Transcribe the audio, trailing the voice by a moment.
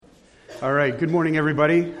All right, good morning,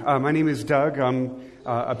 everybody. My name is Doug. I'm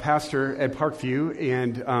a pastor at Parkview,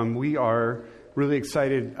 and we are really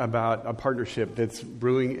excited about a partnership that's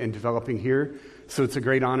brewing and developing here. So it's a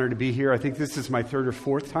great honor to be here. I think this is my third or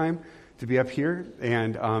fourth time to be up here,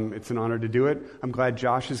 and it's an honor to do it. I'm glad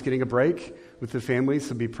Josh is getting a break with the family,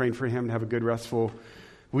 so be praying for him to have a good, restful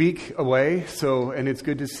week away. And it's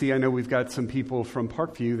good to see. I know we've got some people from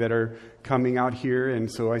Parkview that are coming out here, and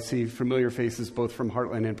so I see familiar faces both from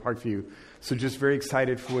Heartland and Parkview. So just very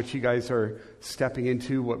excited for what you guys are stepping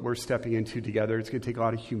into, what we're stepping into together. It's going to take a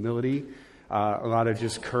lot of humility, a lot of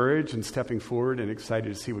just courage and stepping forward, and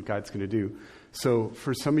excited to see what God's going to do. So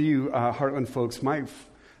for some of you Heartland folks,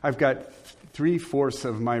 I've got 3/4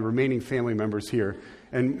 of my remaining family members here.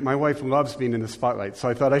 And my wife loves being in the spotlight, so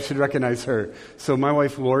I thought I should recognize her. So my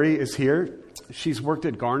wife, Lori, is here. She's worked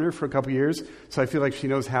at Garner for a couple years, so I feel like she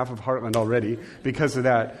knows half of Heartland already because of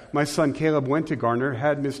that. My son, Caleb, went to Garner,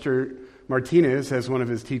 had Mr. Martinez as one of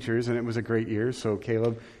his teachers, and it was a great year. So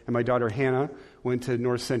Caleb and my daughter, Hannah, went to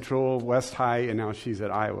North Central, West High, and now she's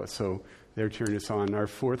at Iowa. So they're cheering us on. Our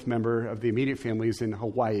fourth member of the immediate family is in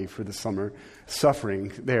Hawaii for the summer,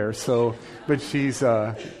 suffering there. But she's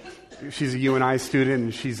a UNI student,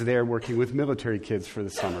 and she's there working with military kids for the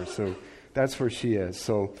summer. So that's where she is.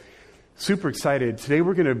 So super excited. Today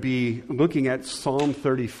we're going to be looking at Psalm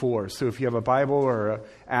 34. So if you have a Bible or an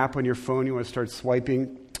app on your phone, you want to start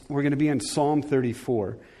swiping, we're going to be in Psalm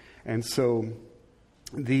 34. And so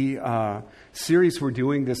the series we're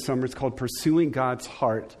doing this summer is called Pursuing God's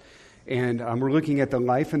Heart. And we're looking at the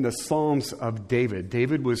life and the Psalms of David.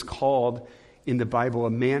 David was called in the Bible a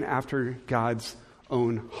man after God's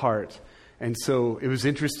own heart. And so it was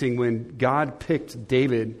interesting when God picked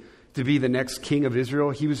David to be the next king of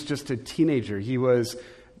Israel. He was just a teenager. He was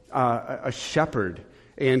a shepherd.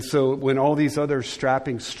 And so when all these other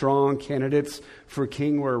strapping, strong candidates for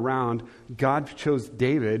king were around, God chose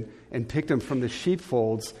David and picked him from the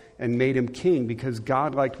sheepfolds and made him king because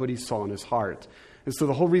God liked what he saw in his heart. And so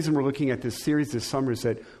the whole reason we're looking at this series this summer is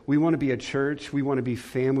that we want to be a church, we want to be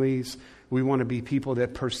families, we want to be people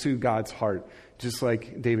that pursue God's heart, just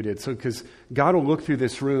like David did. So because God will look through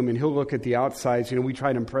this room and he'll look at the outsides. We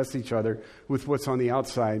try to impress each other with what's on the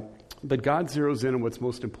outside, but God zeroes in on what's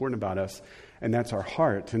most important about us, and that's our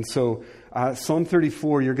heart. And so Psalm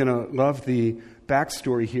 34, you're going to love the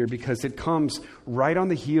backstory here because it comes right on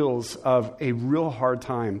the heels of a real hard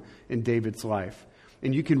time in David's life.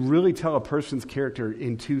 And you can really tell a person's character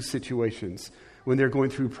in two situations, when they're going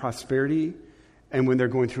through prosperity and when they're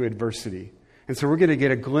going through adversity. And so we're going to get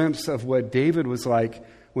a glimpse of what David was like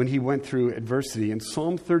when he went through adversity. In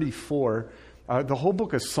Psalm 34, the whole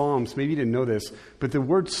book of Psalms, maybe you didn't know this, but the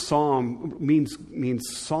word psalm means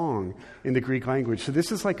song in the Greek language. So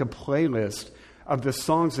this is like a playlist of the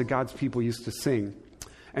songs that God's people used to sing.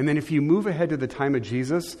 And then if you move ahead to the time of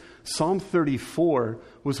Jesus, Psalm 34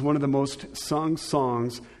 was one of the most sung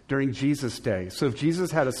songs during Jesus' day. So if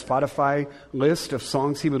Jesus had a Spotify list of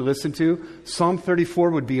songs he would listen to, Psalm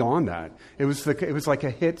 34 would be on that. It was like a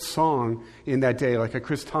hit song in that day, like a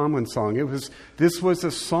Chris Tomlin song. This was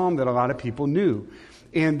a psalm that a lot of people knew.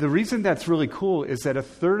 And the reason that's really cool is that a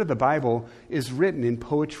third of the Bible is written in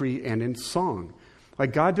poetry and in song.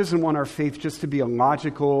 Like God doesn't want our faith just to be a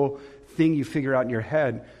logical thing you figure out in your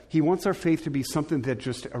head. He wants our faith to be something that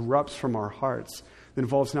just erupts from our hearts, that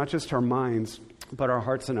involves not just our minds, but our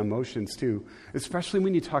hearts and emotions too, especially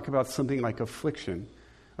when you talk about something like affliction,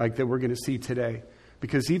 like that we're going to see today.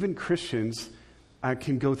 Because even Christians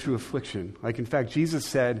can go through affliction. Like in fact, Jesus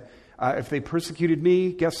said, if they persecuted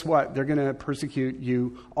me, guess what? They're going to persecute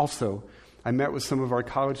you also. I met with some of our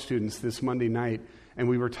college students this Monday night, and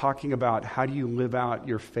we were talking about how do you live out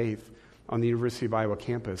your faith on the University of Iowa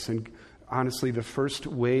campus. And honestly, the first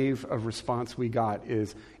wave of response we got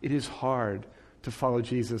is, it is hard to follow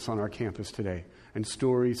Jesus on our campus today. And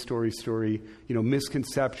story,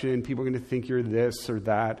 misconception, people are going to think you're this or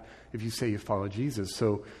that if you say you follow Jesus.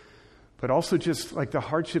 So, but also just like the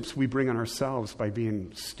hardships we bring on ourselves by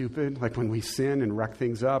being stupid, like when we sin and wreck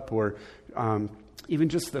things up, or even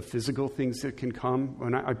just the physical things that can come.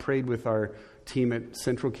 When I prayed with our team at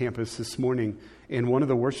Central Campus this morning, and one of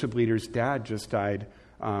the worship leaders' dad just died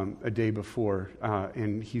a day before,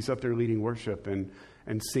 and he's up there leading worship and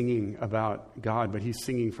singing about God, but he's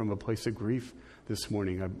singing from a place of grief this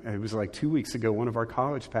morning. It was like 2 weeks ago, one of our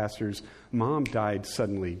college pastors' mom died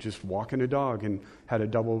suddenly, just walking a dog, and had a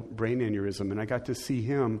double brain aneurysm, and I got to see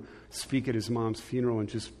him speak at his mom's funeral and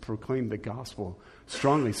just proclaim the gospel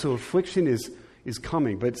strongly. So affliction is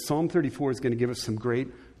coming, but Psalm 34 is going to give us some great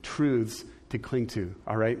truths to cling to,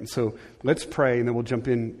 all right? And so let's pray, and then we'll jump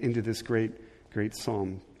into this great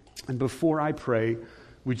psalm. And before I pray,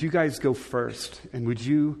 would you guys go first? And would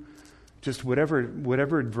you just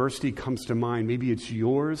whatever adversity comes to mind, maybe it's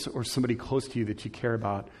yours or somebody close to you that you care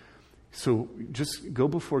about. So just go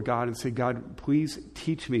before God and say, God, please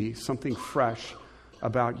teach me something fresh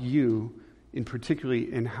about you, in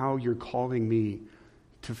particularly in how you're calling me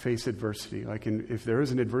to face adversity. Like if there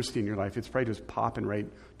is an adversity in your life, it's probably just popping right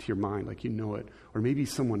to your mind, like you know it. Or maybe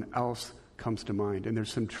someone else comes to mind and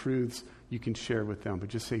there's some truths you can share with them. But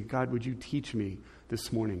just say, God, would you teach me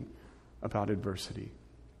this morning about adversity?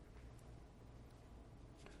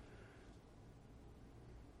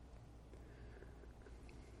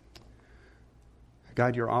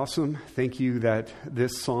 God, you're awesome. Thank you that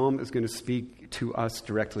this psalm is going to speak to us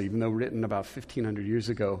directly, even though written about 1,500 years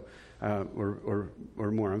ago, or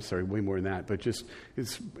more, I'm sorry, way more than that. But just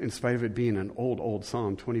in spite of it being an old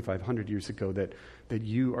psalm, 2,500 years ago, that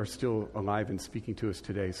you are still alive and speaking to us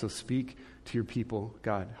today. So speak to your people,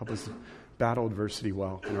 God. Help us battle adversity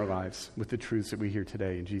well in our lives with the truths that we hear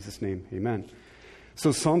today. In Jesus' name, amen.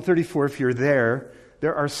 So Psalm 34, if you're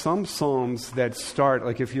there are some psalms that start,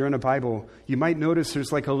 like if you're in a Bible, you might notice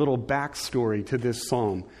there's like a little backstory to this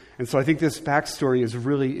psalm. And so I think this backstory is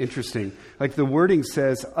really interesting. Like the wording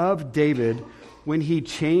says, of David when he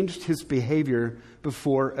changed his behavior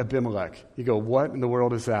before Abimelech. You go, what in the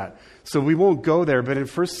world is that? So we won't go there, but in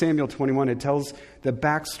 1 Samuel 21, it tells the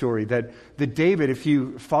backstory that David, if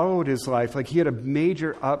you followed his life, like he had a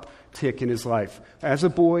major uptick in his life. As a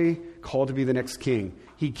boy, called to be the next king.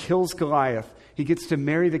 He kills Goliath. He gets to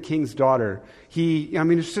marry the king's daughter.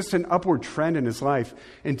 It's just an upward trend in his life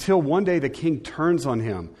until one day the king turns on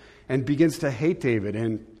him and begins to hate David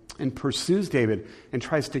and pursues David and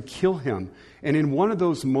tries to kill him. And in one of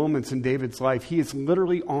those moments in David's life, he is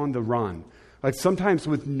literally on the run, like sometimes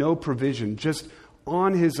with no provision, just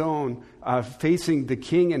on his own, facing the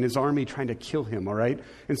king and his army trying to kill him, all right?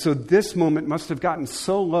 And so this moment must have gotten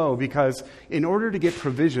so low because in order to get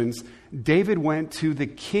provisions, David went to the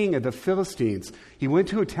king of the Philistines. He went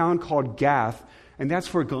to a town called Gath, and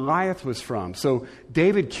that's where Goliath was from. So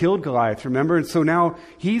David killed Goliath, remember? And so now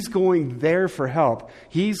he's going there for help.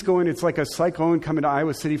 It's like a cyclone coming to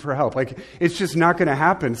Iowa City for help. Like, it's just not going to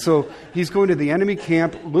happen. So he's going to the enemy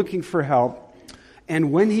camp looking for help.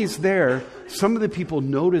 And when he's there, some of the people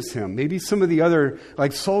notice him. Maybe some of the other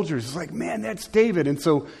soldiers is like, man, that's David. And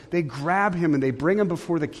so they grab him and they bring him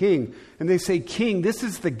before the king. And they say, King, this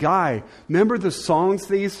is the guy. Remember the songs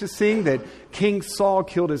they used to sing that King Saul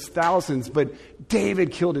killed his thousands, but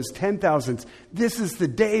David killed his 10,000s. This is the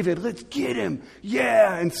David. Let's get him.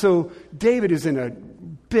 Yeah. And so David is in a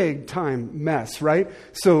big time mess, right?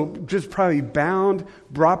 So just probably bound,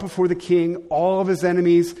 brought before the king, all of his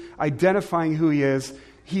enemies, identifying who he is.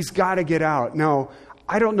 He's got to get out. Now,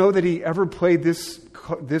 I don't know that he ever played this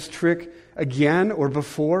trick again or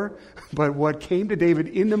before, but what came to David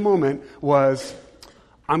in the moment was,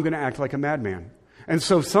 I'm going to act like a madman. And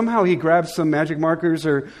so somehow he grabbed some magic markers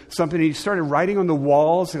or something. And he started writing on the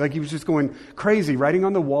walls. Like he was just going crazy, writing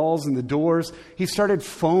on the walls and the doors. He started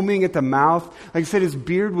foaming at the mouth. Like I said, his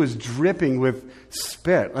beard was dripping with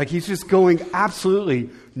spit. Like he's just going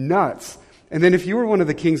absolutely nuts. And then if you were one of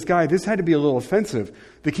the king's guys, this had to be a little offensive.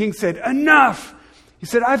 The king said, enough. He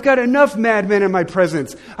said, I've got enough madmen in my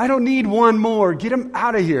presence. I don't need one more. Get him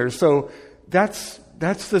out of here. So that's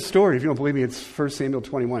the story. If you don't believe me, it's 1 Samuel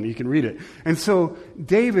 21. You can read it. And so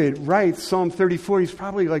David writes Psalm 34. He's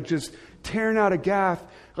probably just tearing out of Gath,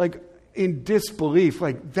 in disbelief.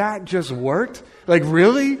 That just worked?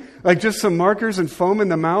 Really? Just some markers and foam in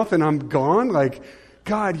the mouth and I'm gone?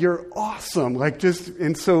 God, you're awesome.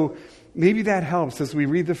 And so maybe that helps as we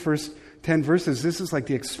read the first 10 verses. This is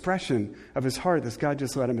the expression of his heart that God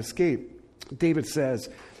just let him escape. David says,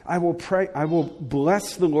 I will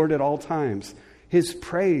bless the Lord at all times. His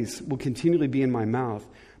praise will continually be in my mouth.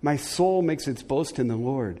 My soul makes its boast in the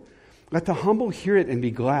Lord. Let the humble hear it and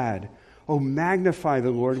be glad. Oh, magnify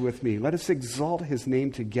the Lord with me. Let us exalt his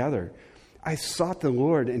name together. I sought the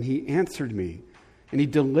Lord, and he answered me, and he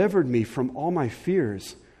delivered me from all my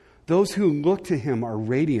fears. Those who look to him are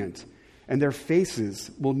radiant, and their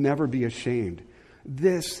faces will never be ashamed.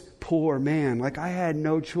 This poor man, I had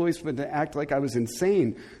no choice but to act like I was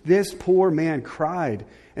insane. This poor man cried,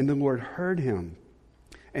 and the Lord heard him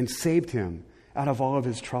and saved him out of all of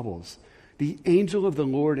his troubles. The angel of the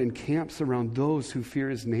Lord encamps around those who fear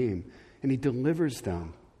his name, and he delivers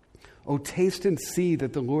them. Oh, taste and see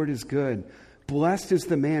that the Lord is good. Blessed is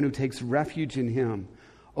the man who takes refuge in him.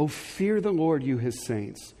 Oh, fear the Lord, you his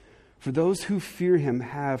saints, for those who fear him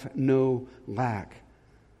have no lack.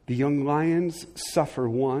 The young lions suffer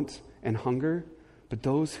want and hunger, but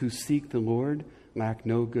those who seek the Lord lack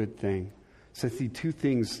no good thing. So I see two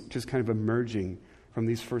things just kind of emerging from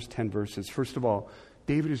these first 10 verses. First of all,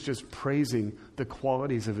 David is just praising the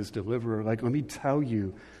qualities of his deliverer. Like, let me tell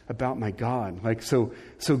you about my God. Like, so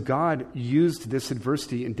God used this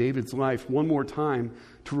adversity in David's life one more time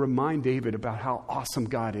to remind David about how awesome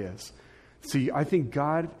God is. See, I think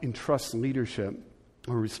God entrusts leadership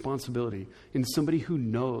or responsibility in somebody who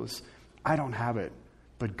knows, I don't have it,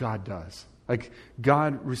 but God does. Like,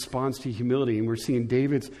 God responds to humility, and we're seeing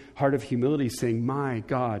David's heart of humility saying, my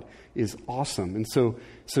God is awesome. And so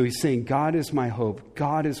he's saying, God is my hope.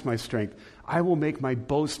 God is my strength. I will make my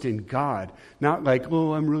boast in God. Not like,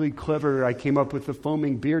 oh, I'm really clever. I came up with the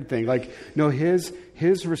foaming beard thing. Like, no, his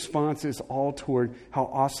response is all toward how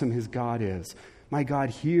awesome his God is. My God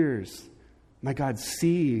hears. My God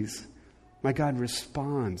sees. My God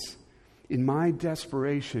responds. In my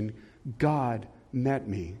desperation, God met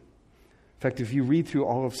me. In fact, if you read through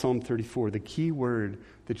all of Psalm 34, the key word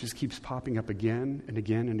that just keeps popping up again and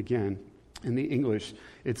again and again, in the English,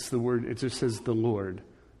 it's the word, it just says the Lord.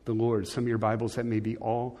 The Lord. Some of your Bibles, that may be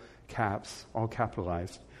all caps, all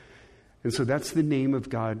capitalized. And so that's the name of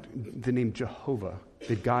God, the name Jehovah,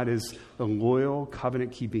 that God is a loyal,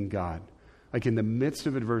 covenant-keeping God. Like, in the midst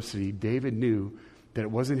of adversity, David knew that it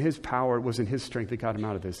wasn't his power, it wasn't his strength that got him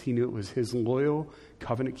out of this. He knew it was his loyal,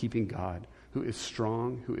 covenant-keeping God who is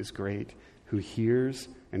strong, who is great, who hears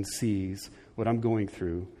and sees what I'm going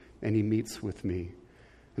through, and he meets with me.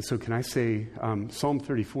 And so can I say, Psalm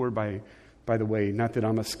 34, by the way, not that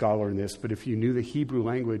I'm a scholar in this, but if you knew the Hebrew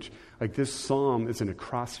language, like, this psalm is an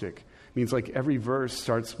acrostic. It means like every verse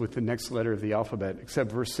starts with the next letter of the alphabet,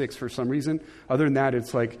 except verse 6 for some reason. Other than that,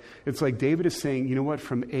 it's like David is saying, you know what,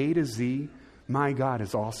 from A to Z, my God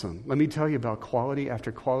is awesome. Let me tell you about quality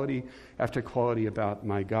after quality after quality about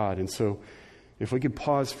my God. And so if we could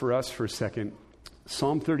pause for us for a second,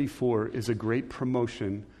 Psalm 34 is a great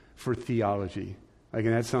promotion for theology. Like,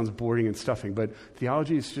 and that sounds boring and stuffing, but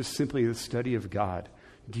theology is just simply the study of God.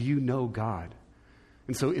 Do you know God?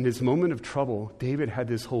 And so in his moment of trouble, David had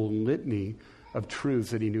this whole litany of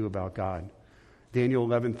truths that he knew about God. Daniel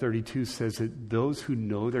 11:32 says that those who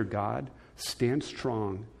know their God stand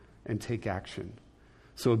strong and take action.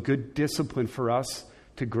 So a good discipline for us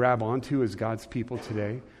to grab onto as God's people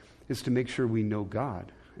today is to make sure we know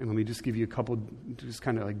God. And let me just give you a couple just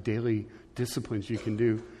kind of like daily disciplines you can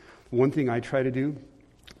do. One thing I try to do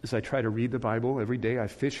is I try to read the Bible every day. I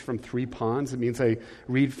fish from 3 ponds. It means I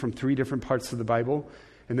read from 3 different parts of the Bible.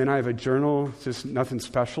 And then I have a journal, just nothing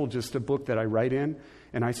special, just a book that I write in.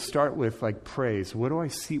 And I start with like praise. What do I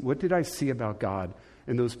see? What did I see about God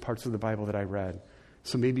in those parts of the Bible that I read?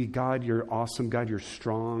 So maybe, God, you're awesome. God, you're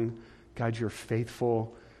strong. God, you're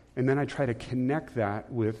faithful. And then I try to connect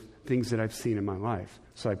that with things that I've seen in my life.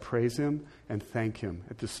 So I praise him and thank him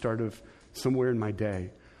at the start of somewhere in my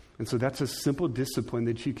day. And so that's a simple discipline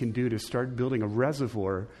that you can do to start building a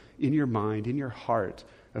reservoir in your mind, in your heart,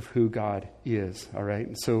 of who God is, all right?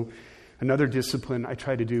 And so another discipline I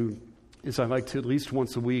try to do is I like to at least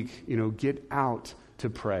once a week, get out to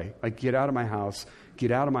pray. Like, get out of my house,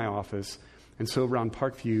 get out of my office. And so around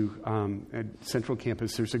Parkview at Central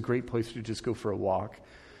Campus, there's a great place to just go for a walk.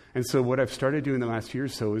 And so what I've started doing the last year or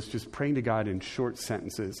so is just praying to God in short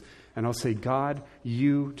sentences. And I'll say, God,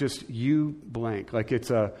 you blank. Like, it's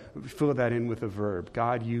fill that in with a verb.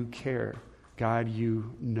 God, you care. God,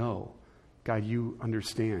 you know. God, you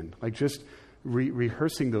understand. Like, just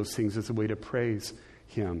rehearsing those things as a way to praise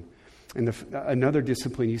him. And another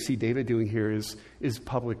discipline you see David doing here is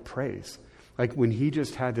public praise. Like, when he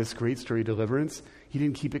just had this great story of deliverance, he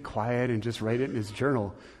didn't keep it quiet and just write it in his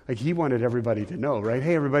journal. Like, he wanted everybody to know, right?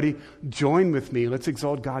 Hey, everybody, join with me. Let's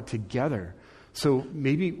exalt God together. So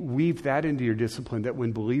maybe weave that into your discipline, that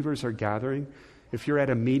when believers are gathering, if you're at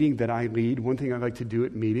a meeting that I lead, one thing I like to do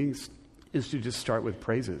at meetings is to just start with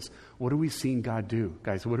praises. What are we seeing God do?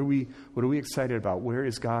 Guys, what are we excited about? Where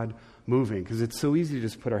is God moving? Because it's so easy to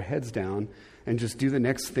just put our heads down and just do the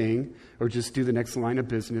next thing or just do the next line of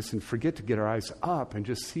business and forget to get our eyes up and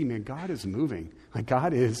just see, man, God is moving. Like,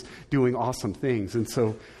 God is doing awesome things. And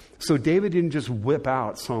so David didn't just whip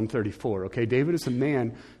out Psalm 34, okay? David is a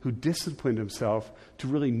man who disciplined himself to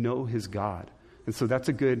really know his God. And so that's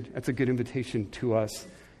a good invitation to us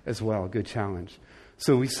as well, a good challenge.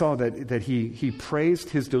 So we saw that he praised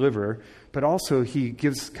his deliverer, but also he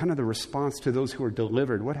gives kind of the response to those who are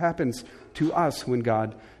delivered. What happens to us when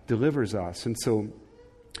God delivers us? And so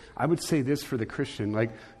I would say this for the Christian,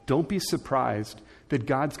 like, don't be surprised that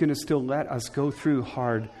God's going to still let us go through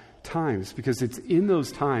hard times, because it's in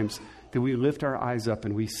those times that we lift our eyes up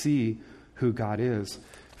and we see who God is.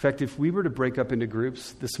 In fact, if we were to break up into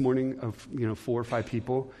groups this morning of 4 or 5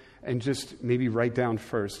 people and just maybe write down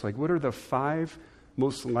first, like, what are the 5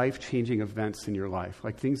 most life-changing events in your life,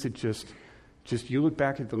 like things that just you look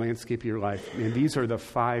back at the landscape of your life, and these are the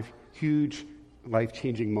 5 huge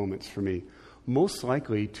life-changing moments for me. Most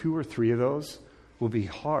likely, 2 or 3 of those will be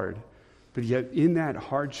hard, but yet in that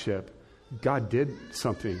hardship, God did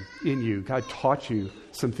something in you. God taught you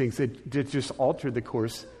some things that just altered the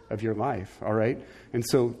course of your life, all right? And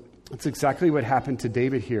so it's exactly what happened to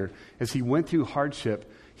David here. As he went through hardship,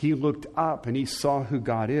 he looked up and he saw who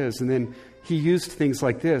God is. And then he used things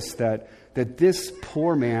like this, that this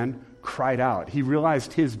poor man cried out. He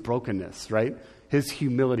realized his brokenness, right? His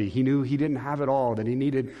humility. He knew he didn't have it all, that he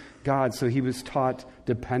needed God. So he was taught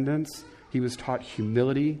dependence. He was taught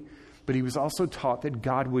humility. But he was also taught that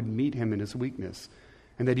God would meet him in his weakness.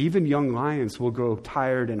 And that even young lions will grow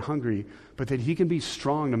tired and hungry, but that he can be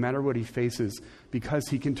strong no matter what he faces because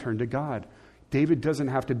he can turn to God. David doesn't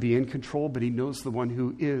have to be in control, but he knows the one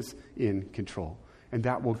who is in control. And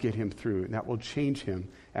that will get him through, and that will change him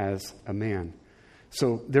as a man.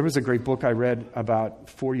 So there was a great book I read about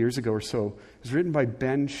 4 years ago or so. It was written by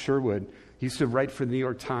Ben Sherwood. He used to write for the New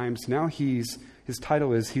York Times. Now his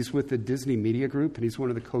title is, he's with the Disney Media Group, and he's one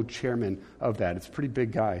of the co-chairmen of that. It's a pretty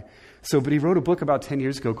big guy. But he wrote a book about 10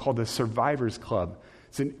 years ago called The Survivors Club.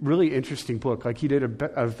 It's a really interesting book. Like, he did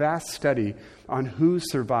a vast study on who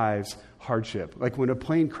survives hardship. Like when a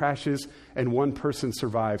plane crashes and one person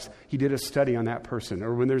survives, he did a study on that person.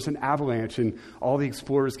 Or when there's an avalanche and all the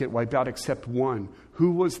explorers get wiped out except one.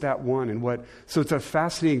 Who was that one and what? So it's a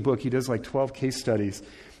fascinating book. He does like 12 case studies.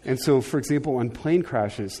 And so, for example, on plane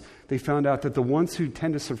crashes, they found out that the ones who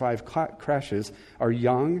tend to survive crashes are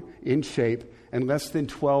young, in shape, and less than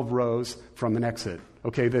 12 rows from an exit.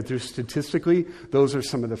 Okay, that there's statistically, those are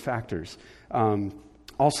some of the factors.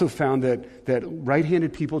 Also found that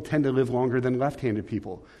right-handed people tend to live longer than left-handed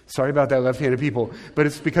people. Sorry about that, left-handed people. But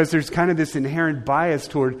it's because there's kind of this inherent bias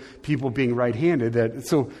toward people being right-handed.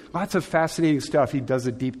 So lots of fascinating stuff. He does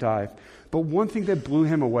a deep dive. But one thing that blew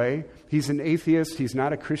him away, he's an atheist, he's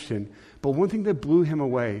not a Christian, but one thing that blew him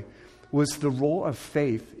away was the role of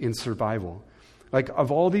faith in survival. Like,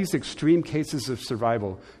 of all these extreme cases of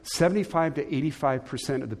survival, 75 to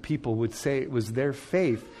 85% of the people would say it was their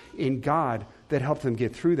faith in God that helped them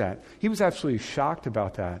get through that. He was absolutely shocked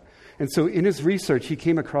about that. And so in his research, he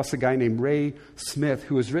came across a guy named Ray Smith,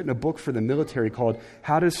 who has written a book for the military called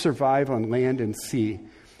How to Survive on Land and Sea.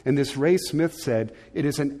 And this Ray Smith said, it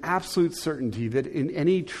is an absolute certainty that in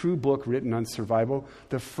any true book written on survival,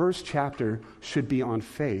 the first chapter should be on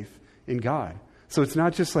faith in God. So it's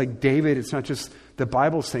not just like David, it's not just the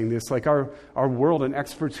Bible saying this. Like our world and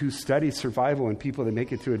experts who study survival and people that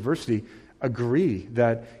make it through adversity agree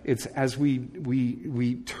that it's as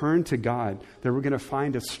we turn to God that we're going to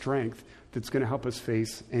find a strength that's going to help us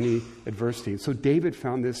face any adversity. So David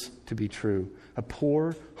found this to be true. A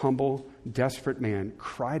poor, humble, desperate man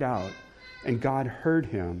cried out, and God heard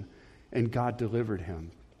him, and God delivered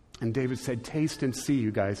him. And David said, taste and see,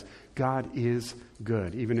 you guys, God is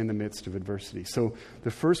good, even in the midst of adversity. So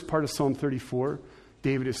the first part of Psalm 34,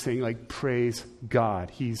 David is saying, like, praise God.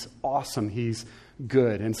 He's awesome. He's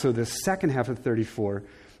good. And so the second half of 34,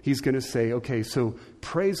 he's going to say, okay, so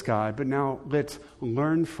praise God, but now let's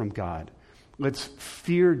learn from God. Let's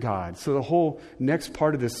fear God. So the whole next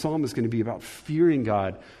part of this psalm is going to be about fearing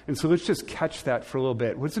God. And so let's just catch that for a little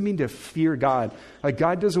bit. What does it mean to fear God? Like,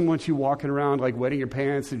 God doesn't want you walking around like wetting your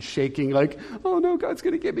pants and shaking like, oh no, God's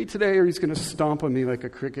going to get me today, or he's going to stomp on me like a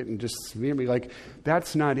cricket and just smear me. Like,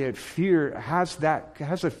 that's not it. Fear has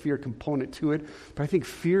a fear component to it. But I think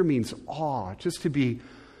fear means awe, just to be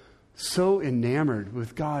so enamored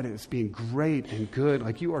with God as being great and good.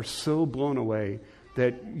 Like, you are so blown away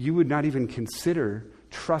that you would not even consider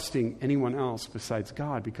trusting anyone else besides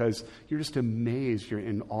God because you're just amazed, you're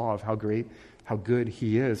in awe of how great, how good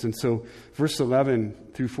he is. And so verse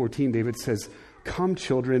 11 through 14, David says, come,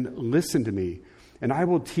 children, listen to me, and I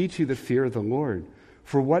will teach you the fear of the Lord.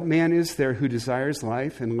 For what man is there who desires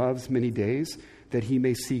life and loves many days, that he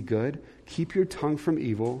may see good? Keep your tongue from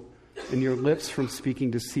evil and your lips from speaking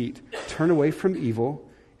deceit. Turn away from evil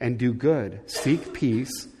and do good. Seek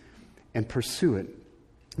peace and pursue it.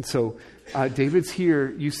 And so David's here.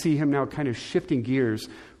 You see him now kind of shifting gears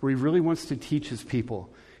where he really wants to teach his people.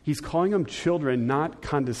 He's calling them children, not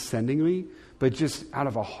condescendingly, but just out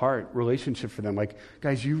of a heart relationship for them. Like,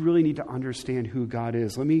 guys, you really need to understand who God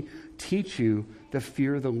is. Let me teach you the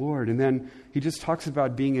fear of the Lord. And then he just talks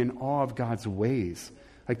about being in awe of God's ways,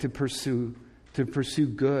 like to pursue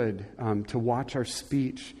good, to watch our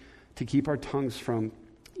speech, to keep our tongues from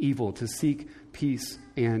evil, to seek peace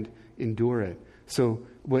and endure it. So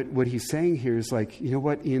what he's saying here is like, you know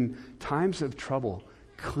what? In times of trouble,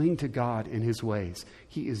 cling to God in his ways.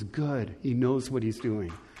 He is good. He knows what he's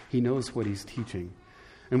doing. He knows what he's teaching.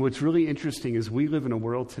 And what's really interesting is we live in a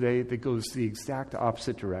world today that goes the exact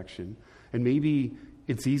opposite direction. And maybe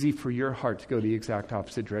it's easy for your heart to go the exact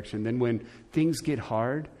opposite direction. Then when things get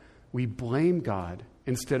hard, we blame God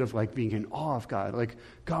instead of like being in awe of God. Like,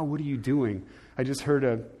 God, what are you doing? I just heard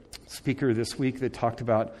a speaker this week that talked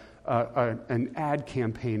about an ad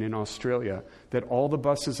campaign in Australia, that all the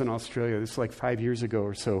buses in Australia, this is like 5 years ago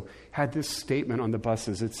or so, had this statement on the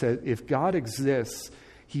buses. It said, if God exists,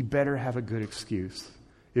 he better have a good excuse.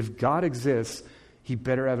 If God exists, he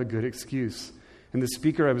better have a good excuse. And the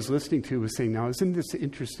speaker I was listening to was saying, now, isn't this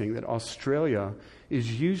interesting that Australia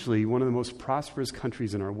is usually one of the most prosperous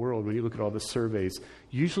countries in our world, when you look at all the surveys,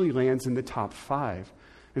 usually lands in the top 5.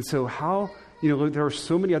 And so how, there are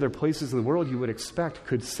so many other places in the world you would expect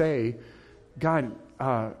could say, God,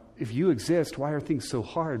 if you exist, why are things so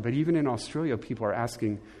hard? But even in Australia, people are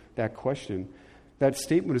asking that question. That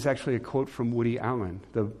statement is actually a quote from Woody Allen,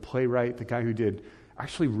 the playwright, the guy who did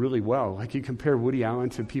actually really well. Like, you compare Woody Allen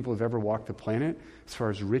to people who've ever walked the planet as far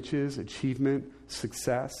as riches, achievement,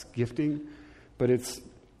 success, gifting. But it's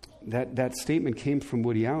that statement came from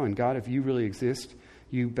Woody Allen. God, if you really exist,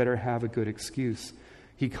 you better have a good excuse.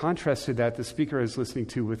 He contrasted that, the speaker I was listening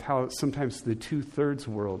to, with how sometimes the 2/3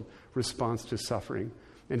 world responds to suffering.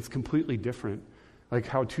 And it's completely different. Like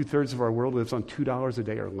how 2/3 of our world lives on $2 a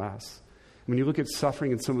day or less. When you look at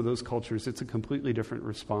suffering in some of those cultures, it's a completely different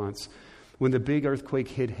response. When the big earthquake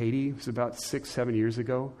hit Haiti, it was about 6-7 years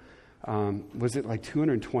ago, was it like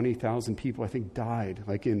 220,000 people, I think, died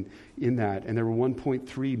like in that. And there were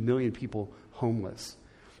 1.3 million people homeless.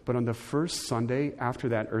 But on the first Sunday after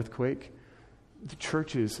that earthquake, the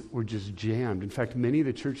churches were just jammed. In fact, many of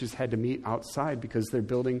the churches had to meet outside because their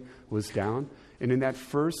building was down. And in that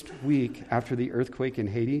first week after the earthquake in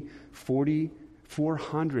Haiti,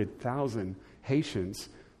 400,000 Haitians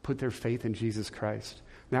put their faith in Jesus Christ.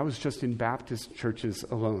 And that was just in Baptist churches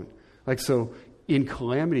alone. Like, so in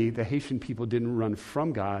calamity, the Haitian people didn't run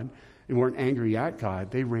from God and weren't angry at God.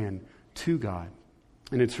 They ran to God.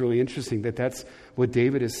 And it's really interesting that that's what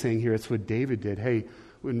David is saying here. It's what David did. Hey,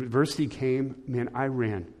 when adversity came, man, I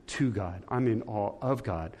ran to God. I'm in awe of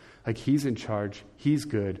God. Like, he's in charge. He's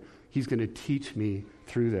good. He's going to teach me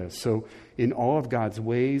through this. So in awe of God's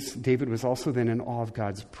ways, David was also then in awe of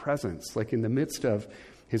God's presence. Like, in the midst of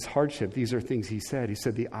his hardship, these are things he said. He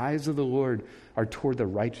said, the eyes of the Lord are toward the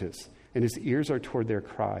righteous, and his ears are toward their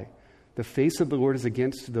cry. The face of the Lord is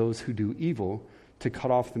against those who do evil, to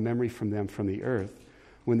cut off the memory from them from the earth.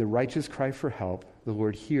 When the righteous cry for help, the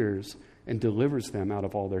Lord hears and delivers them out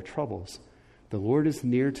of all their troubles. The Lord is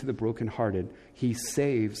near to the brokenhearted. He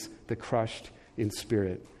saves the crushed in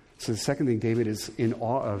spirit. So the second thing David is in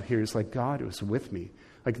awe of here is like, God was with me.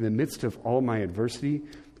 Like, in the midst of all my adversity,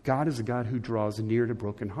 God is a God who draws near to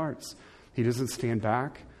broken hearts. He doesn't stand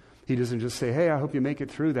back. He doesn't just say, hey, I hope you make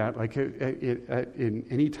it through that. Like, in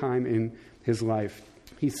any time in his life,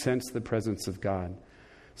 he sensed the presence of God.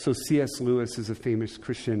 So C.S. Lewis is a famous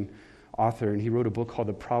Christian author, and he wrote a book called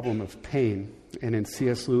The Problem of Pain. And in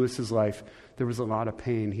C.S. Lewis's life, there was a lot of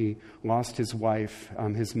pain. He lost his wife.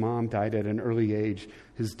 His mom died at an early age.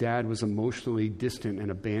 His dad was emotionally distant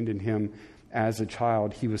and abandoned him as a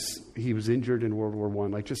child. He was injured in World War I,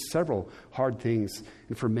 like just several hard things.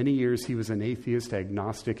 And for many years, he was an atheist,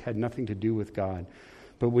 agnostic, had nothing to do with God.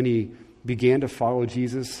 But when he began to follow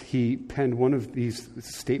Jesus, he penned one of these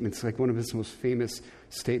statements, like one of his most famous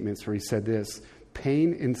statements, where he said this: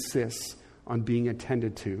 pain insists on being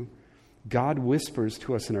attended to. God whispers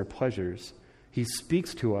to us in our pleasures. He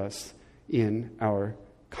speaks to us in our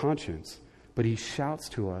conscience, but he shouts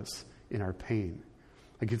to us in our pain.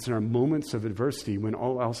 Like, it's in our moments of adversity, when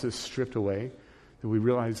all else is stripped away, that we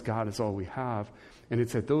realize God is all we have. And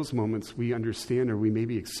it's at those moments we understand, or we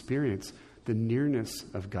maybe experience, the nearness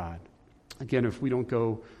of God. Again, if we don't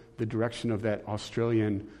go the direction of that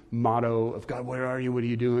Australian motto of, God, where are you? What are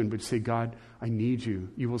you doing? But say, God, I need you.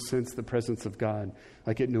 You will sense the presence of God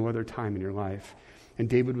like at no other time in your life. And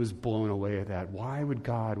David was blown away at that. Why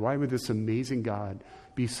would this amazing God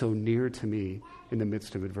be so near to me in the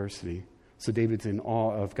midst of adversity? So David's in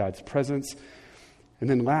awe of God's presence. And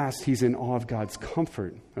then last, he's in awe of God's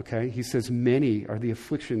comfort, okay? He says, many are the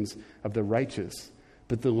afflictions of the righteous,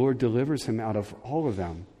 but the Lord delivers him out of all of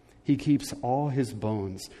them. He keeps all his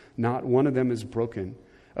bones. Not one of them is broken.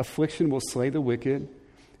 Affliction will slay the wicked,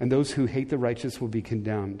 and those who hate the righteous will be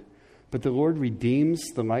condemned. But the Lord redeems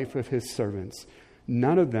the life of his servants.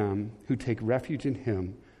 None of them who take refuge in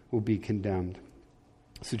him will be condemned.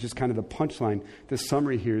 So just kind of the punchline, the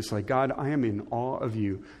summary here is like, God, I am in awe of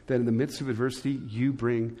you, that in the midst of adversity, you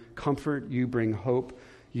bring comfort, you bring hope.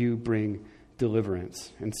 you bring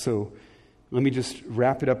deliverance. And so let me just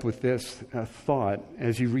wrap it up with this thought.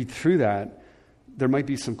 As you read through that, there might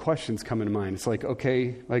be some questions coming to mind. It's like,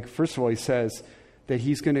 okay, like first of all, he says that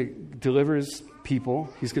he's going to deliver his people.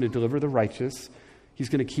 He's going to deliver the righteous. He's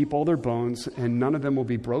going to keep all their bones, and none of them will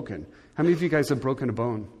be broken. How many of you guys have broken a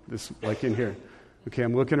bone, like in here? Okay,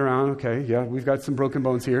 I'm looking around. Okay, yeah, we've got some broken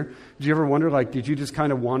bones here. Did you ever wonder, like, did you just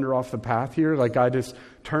kind of wander off the path here? Like God just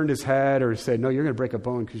turned his head or said, no, you're going to break a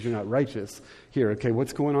bone because you're not righteous here. Okay,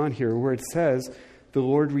 what's going on here? Where it says the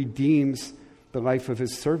Lord redeems the life of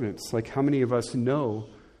his servants. Like how many of us know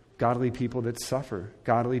godly people that suffer,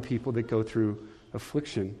 godly people that go through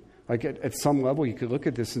affliction? Like at some level, you could look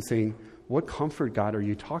at this and saying, what comfort, God, are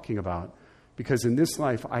you talking about? Because in this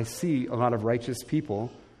life, I see a lot of righteous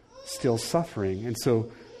people still suffering. And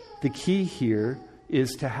so the key here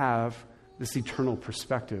is to have this eternal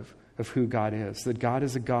perspective of who God is, that God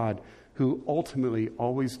is a God who ultimately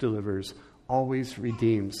always delivers, always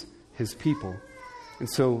redeems his people. And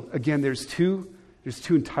so, again, there's two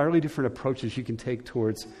entirely different approaches you can take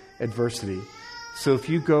towards adversity. So if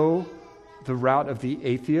you go the route of the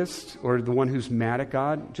atheist or the one who's mad at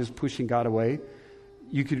God, just pushing God away,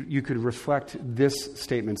 you could reflect this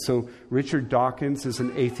statement. So Richard Dawkins is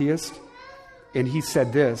an atheist, and he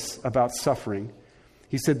said this about suffering.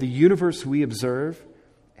 He said, the universe we observe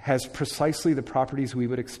has precisely the properties we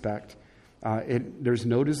would expect. There's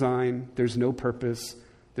no design, there's no purpose,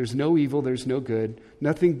 there's no evil, there's no good,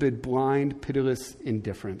 nothing but blind, pitiless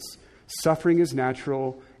indifference. Suffering is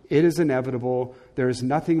natural, it is inevitable, there is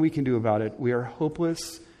nothing we can do about it. We are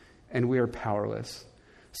hopeless and we are powerless.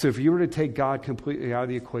 So if you were to take God completely out of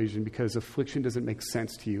the equation because affliction doesn't make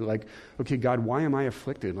sense to you, like, okay, God, why am I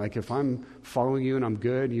afflicted? Like if I'm following you and I'm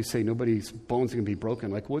good, and you say nobody's bones are going to be broken,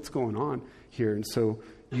 like what's going on here? And so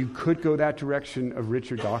you could go that direction of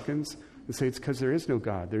Richard Dawkins and say it's because there is no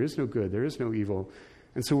God, there is no good, there is no evil.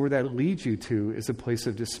 And so where that leads you to is a place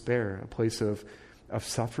of despair, a place of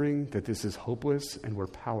suffering, that this is hopeless and we're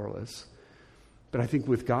powerless. But I think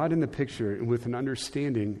with God in the picture and with an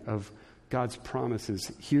understanding of God's promises,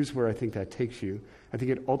 here's where I think that takes you. I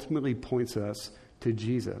think it ultimately points us to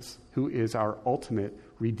Jesus, who is our ultimate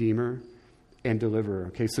Redeemer and Deliverer.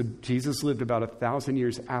 Okay, so Jesus lived about 1,000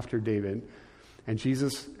 years after David. And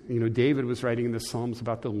Jesus, David was writing in the Psalms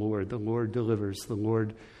about the Lord. The Lord delivers. The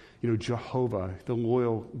Lord, Jehovah, the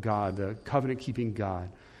loyal God, the covenant-keeping God.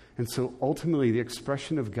 And so ultimately the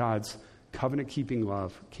expression of God's covenant-keeping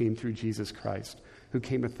love came through Jesus Christ, who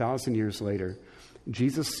came 1,000 years later.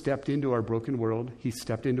 Jesus stepped into our broken world. He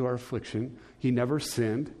stepped into our affliction. He never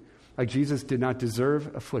sinned. Like Jesus did not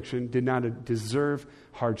deserve affliction, did not deserve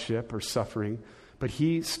hardship or suffering, but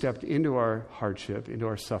he stepped into our hardship, into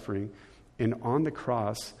our suffering, and on the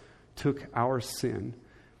cross took our sin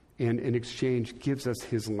and in exchange gives us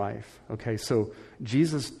his life. Okay, so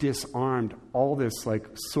Jesus disarmed all this like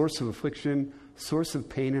source of affliction, source of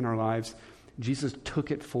pain in our lives. Jesus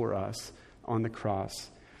took it for us on the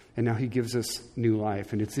cross. And now he gives us new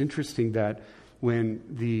life. And it's interesting that when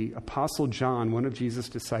the Apostle John, one of Jesus'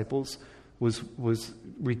 disciples, was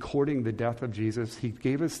recording the death of Jesus, he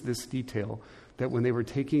gave us this detail that when they were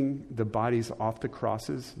taking the bodies off the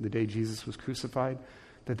crosses the day Jesus was crucified,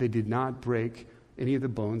 that they did not break any of the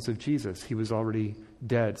bones of Jesus. He was already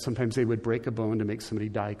dead. Sometimes they would break a bone to make somebody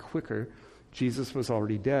die quicker. Jesus was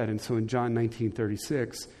already dead. And so in John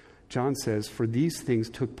 19:36, John says, "For these things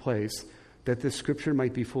took place that the scripture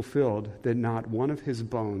might be fulfilled, that not one of his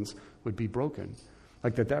bones would be broken."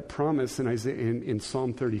 Like that promise in Isaiah, in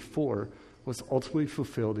Psalm 34 was ultimately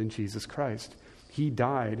fulfilled in Jesus Christ. He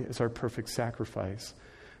died as our perfect sacrifice.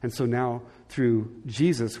 And so now through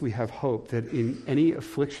Jesus, we have hope that in any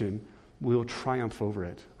affliction, we'll triumph over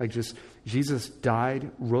it. Like just Jesus died,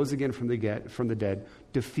 rose again from the dead,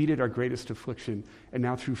 defeated our greatest affliction. And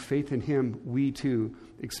now through faith in him, we too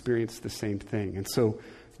experience the same thing. And so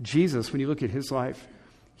Jesus, when you look at his life,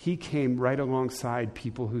 he came right alongside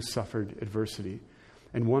people who suffered adversity.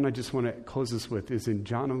 And one I just want to close this with is in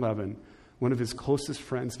John 11, one of his closest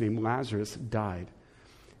friends named Lazarus died.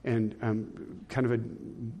 And kind of a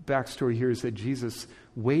backstory here is that Jesus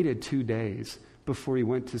waited 2 days before he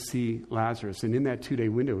went to see Lazarus. And in that 2-day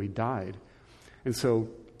window, he died. And so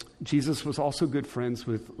Jesus was also good friends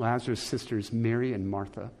with Lazarus' sisters, Mary and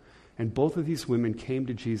Martha. And both of these women came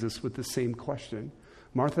to Jesus with the same question.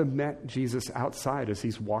 Martha met Jesus outside as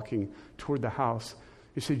he's walking toward the house.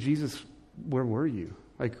 She said, "Jesus, where were you?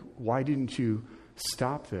 Like, why didn't you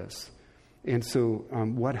stop this?" And so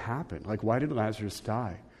what happened? Like, why did Lazarus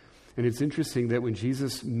die? And it's interesting that when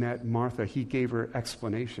Jesus met Martha, he gave her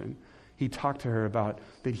explanation. he talked to her about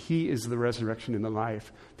that he is the resurrection and the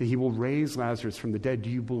life, that he will raise Lazarus from the dead.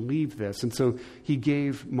 Do you believe this? And so he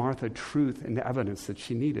gave Martha truth and evidence that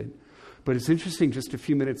she needed. But it's interesting, just a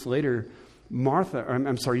few minutes later,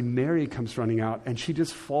 Mary comes running out, and she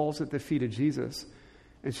just falls at the feet of Jesus.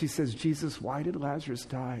 And she says, Jesus, why did Lazarus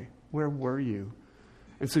die? Where were you?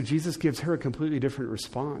 And so Jesus gives her a completely different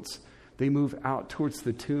response. They move out towards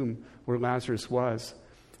the tomb where Lazarus was.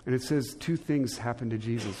 And it says two things happened to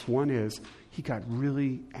Jesus. One is he got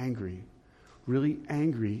really angry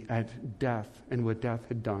at death and what death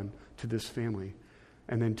had done to this family.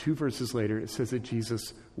 And then 2 verses later, it says that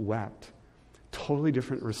Jesus wept. Totally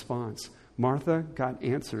different response. Martha got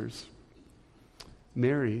answers.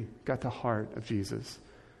 Mary got the heart of Jesus.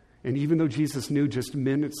 And even though Jesus knew just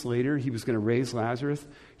minutes later he was going to raise Lazarus,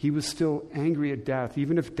 he was still angry at death.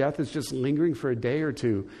 Even if death is just lingering for a day or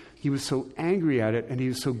two, he was so angry at it, and he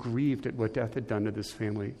was so grieved at what death had done to this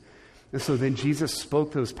family. And so then Jesus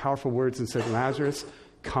spoke those powerful words and said, Lazarus,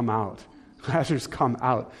 come out. Lazarus, come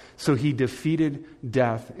out. So he defeated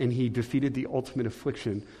death, and he defeated the ultimate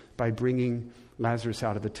affliction by bringing Lazarus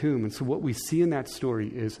out of the tomb. And so what we see in that story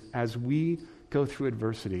is, as we go through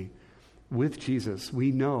adversity with Jesus,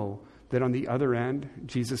 we know that on the other end,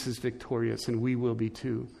 Jesus is victorious, and we will be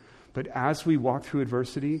too. But as we walk through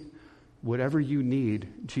adversity, whatever you need,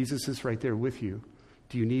 Jesus is right there with you.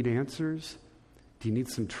 Do you need answers? Do you need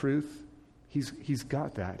some truth? He's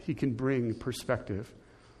got that. He can bring perspective.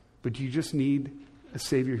 But do you just need a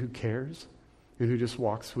Savior who cares and who just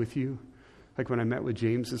walks with you? Like when I met with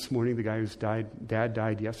James this morning, the guy whose dad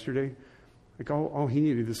died yesterday, like all he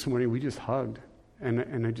needed this morning, we just hugged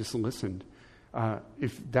and I just listened.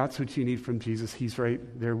 If that's what you need from Jesus, he's right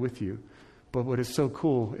there with you. But what is so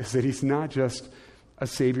cool is that he's not just a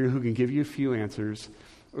Savior who can give you a few answers,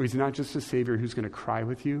 or he's not just a Savior who's going to cry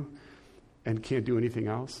with you and can't do anything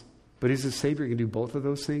else, but he's a Savior who can do both of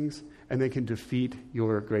those things, and they can defeat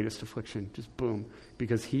your greatest affliction. Just boom,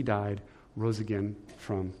 because he died, rose again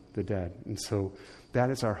from the dead. And so that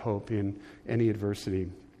is our hope in any adversity.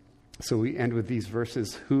 So we end with these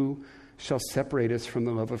verses. Who shall separate us from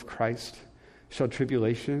the love of Christ? Shall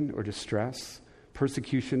tribulation or distress,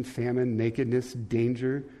 persecution, famine, nakedness,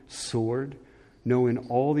 danger, sword? No, in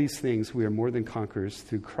all these things we are more than conquerors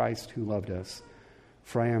through Christ who loved us.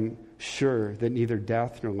 For I am sure that neither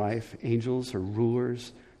death nor life, angels or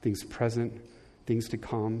rulers, things present, things to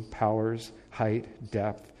come, powers, height,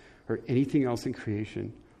 depth, or anything else in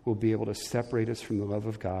creation will be able to separate us from the love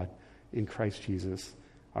of God in Christ Jesus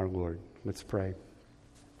our Lord. Let's pray.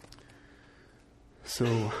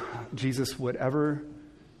 So, Jesus, whatever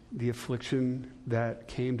the affliction that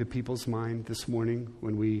came to people's mind this morning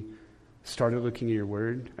when we started looking at your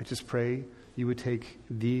word, I just pray you would take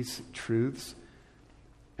these truths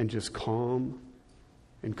and just calm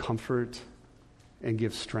and comfort and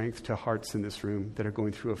give strength to hearts in this room that are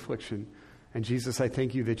going through affliction. And Jesus, I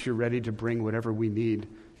thank you that you're ready to bring whatever we need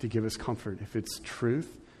to give us comfort. If it's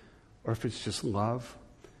truth or if it's just love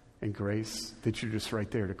and grace, that you're just right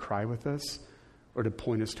there to cry with us or to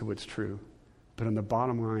point us to what's true. But on the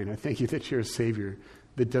bottom line, I thank you that you're a Savior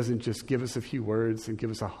that doesn't just give us a few words and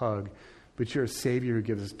give us a hug, but you're a Savior who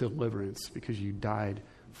gives us deliverance because you died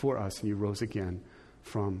for us and you rose again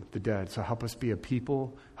from the dead. So help us be a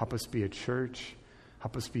people, help us be a church,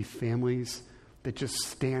 help us be families that just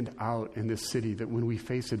stand out in this city, that when we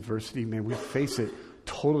face adversity, man, we face it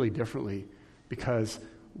totally differently because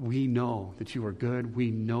we know that you are good,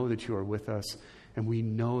 we know that you are with us, and we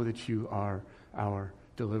know that you are our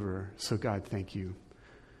deliverer. So God, thank you.